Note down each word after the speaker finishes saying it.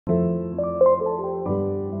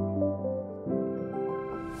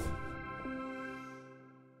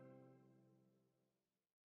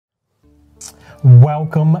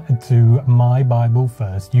Welcome to My Bible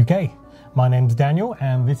First UK. My name's Daniel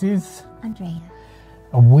and this is Andrea.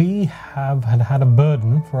 We have had a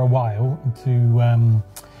burden for a while to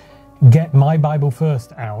get My Bible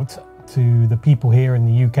First out to the people here in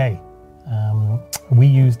the UK. We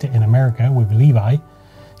used it in America with Levi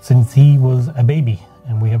since he was a baby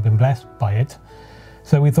and we have been blessed by it.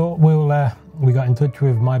 So we thought we got in touch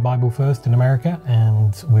with My Bible First in America,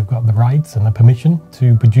 and we've got the rights and the permission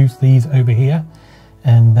to produce these over here,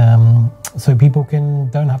 and so people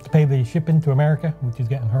don't have to pay the shipping to America, which is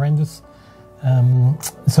getting horrendous.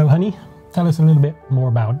 So honey, tell us a little bit more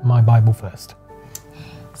about My Bible First.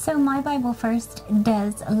 So My Bible First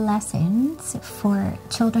does lessons for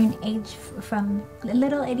children aged from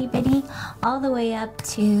little itty bitty all the way up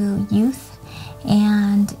to youth.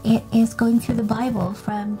 And it is going through the Bible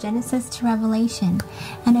from Genesis to Revelation.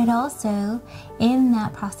 And it also, in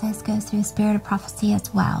that process, goes through Spirit of Prophecy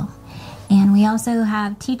as well. And we also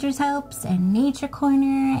have teachers' helps and nature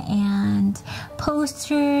corner and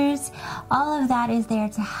posters. All of that is there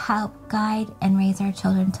to help guide and raise our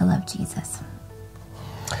children to love Jesus.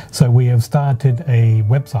 So we have started a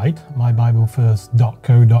website,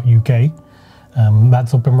 mybiblefirst.co.uk.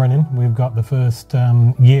 That's up and running. We've got the first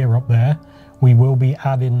year up there. We will be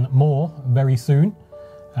adding more very soon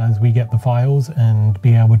as we get the files and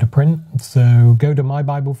be able to print. So go to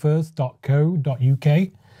mybiblefirst.co.uk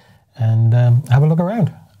and have a look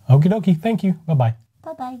around. Okie dokie. Thank you. Bye-bye.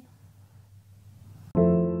 Bye-bye.